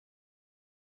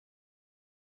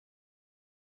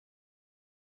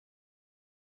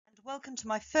Welcome to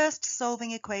my first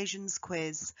solving equations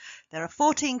quiz. There are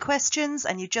 14 questions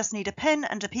and you just need a pen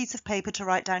and a piece of paper to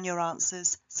write down your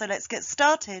answers. So let's get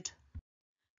started.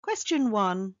 Question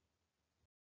 1.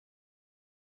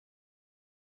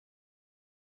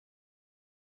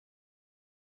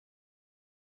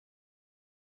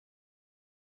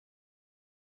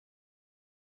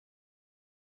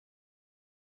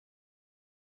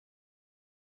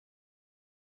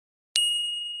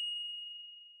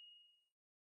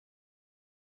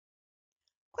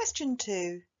 Question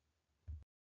 2.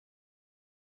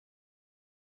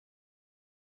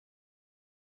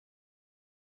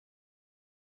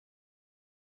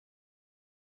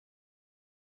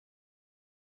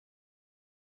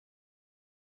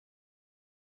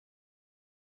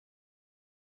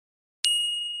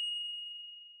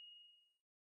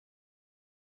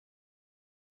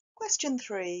 Question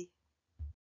 3.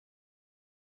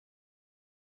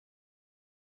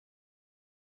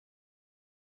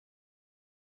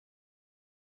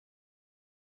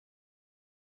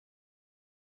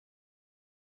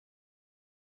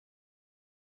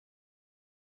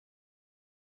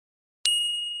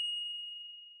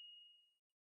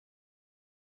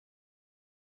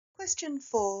 Question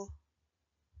 4.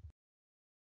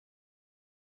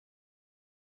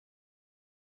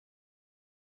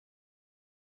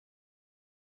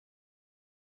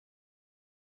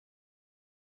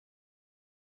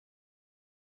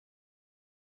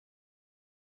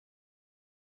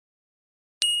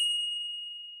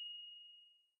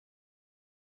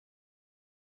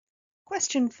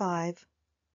 Question 5.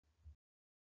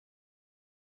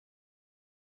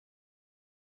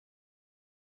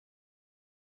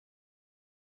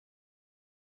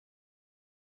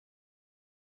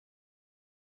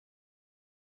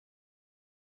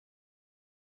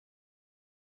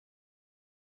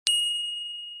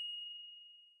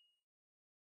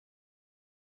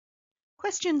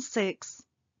 Question 6.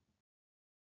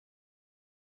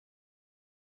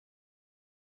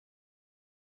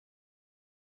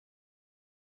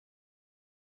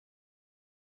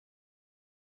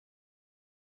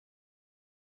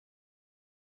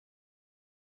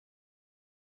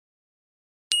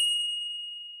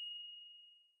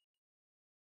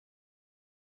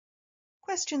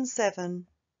 Question 7.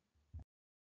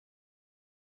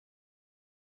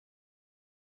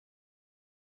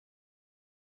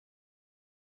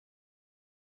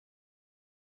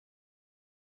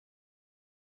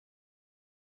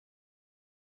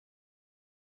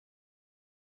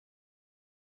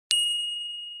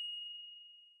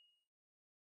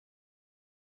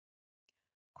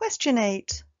 Question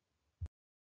 8.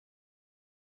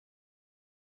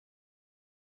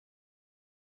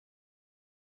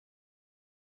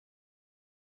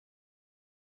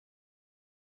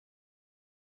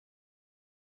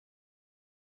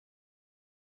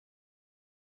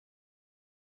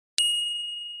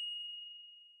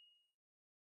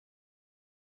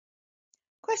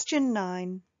 Question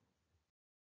 9.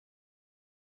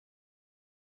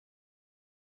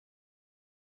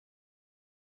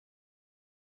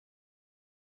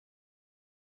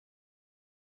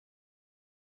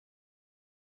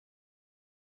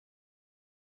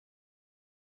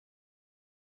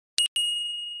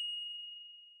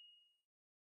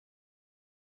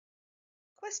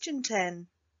 Question 10.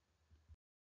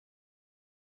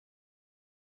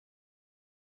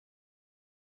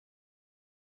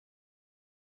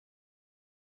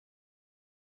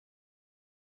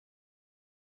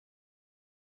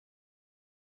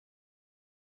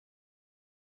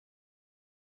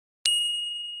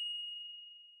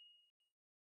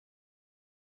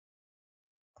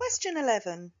 Question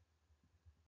 11.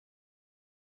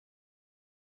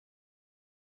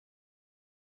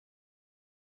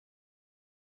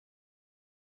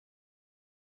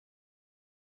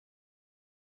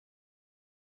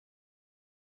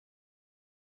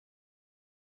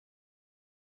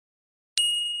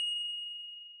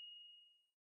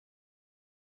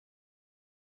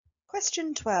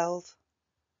 Question 12.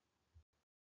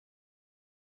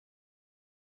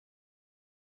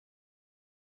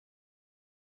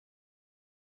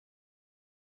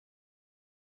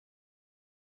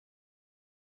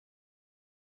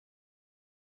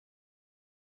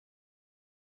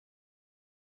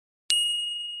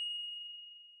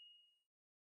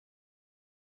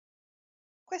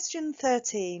 Question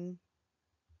 13.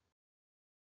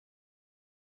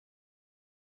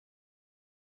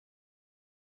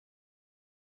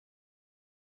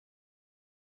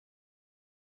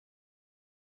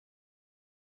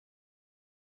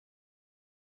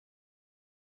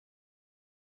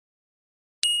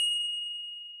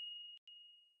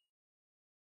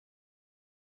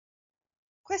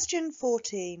 Question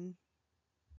 14.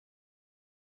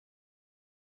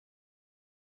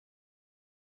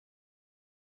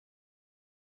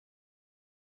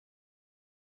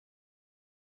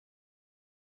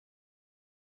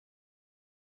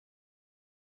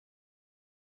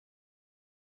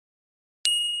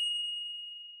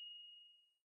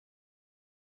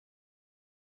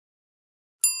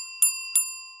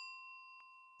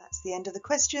 That's the end of the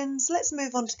questions. Let's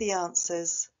move on to the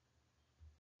answers.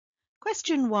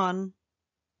 Question 1.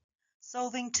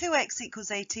 Solving 2x equals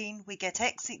 18, we get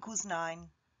x equals 9.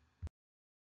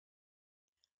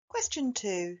 Question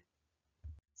 2.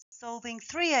 Solving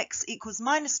 3x equals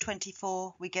minus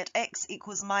 24, we get x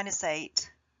equals minus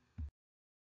 8.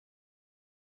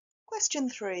 Question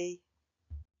 3.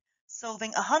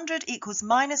 Solving 100 equals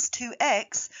minus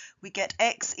 2x, we get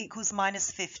x equals minus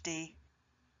 50.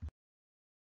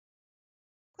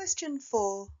 Question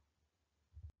 4.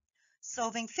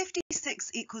 Solving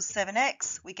 56 equals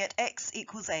 7x, we get x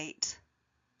equals 8.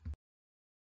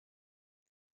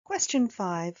 Question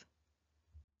 5.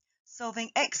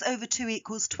 Solving x over 2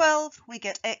 equals 12, we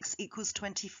get x equals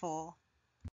 24.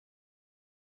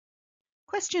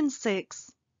 Question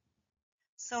 6.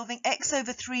 Solving x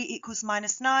over 3 equals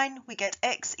minus 9, we get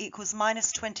x equals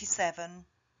minus 27.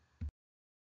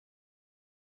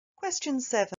 Question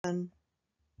 7.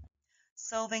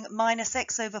 Solving minus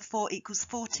x over 4 equals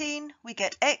 14, we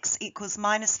get x equals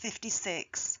minus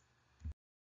 56.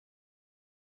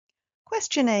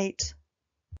 Question 8.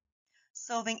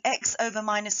 Solving x over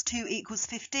minus 2 equals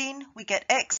 15, we get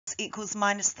x equals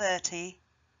minus 30.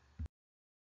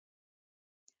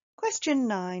 Question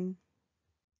 9.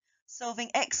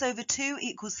 Solving x over 2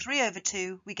 equals 3 over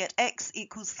 2, we get x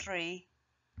equals 3.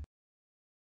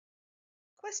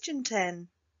 Question 10.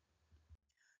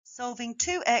 Solving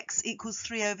 2x equals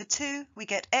 3 over 2, we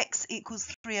get x equals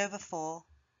 3 over 4.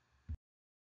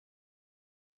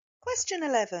 Question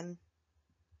 11.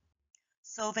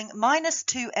 Solving minus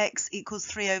 2x equals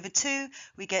 3 over 2,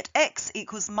 we get x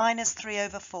equals minus 3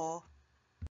 over 4.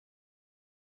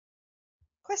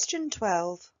 Question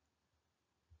 12.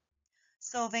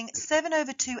 Solving 7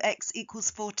 over 2x equals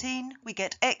 14, we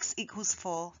get x equals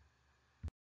 4.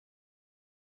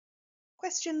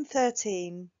 Question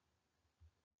 13.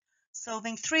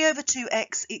 Solving 3 over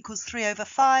 2x equals 3 over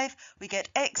 5, we get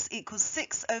x equals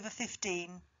 6 over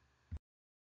 15.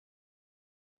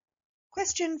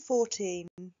 Question 14.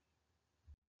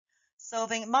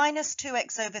 Solving minus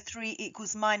 2x over 3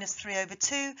 equals minus 3 over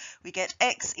 2, we get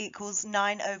x equals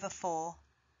 9 over 4.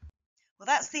 Well,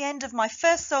 that's the end of my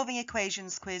first solving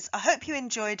equations quiz. I hope you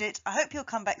enjoyed it. I hope you'll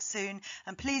come back soon.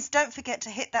 And please don't forget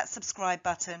to hit that subscribe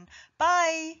button.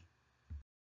 Bye!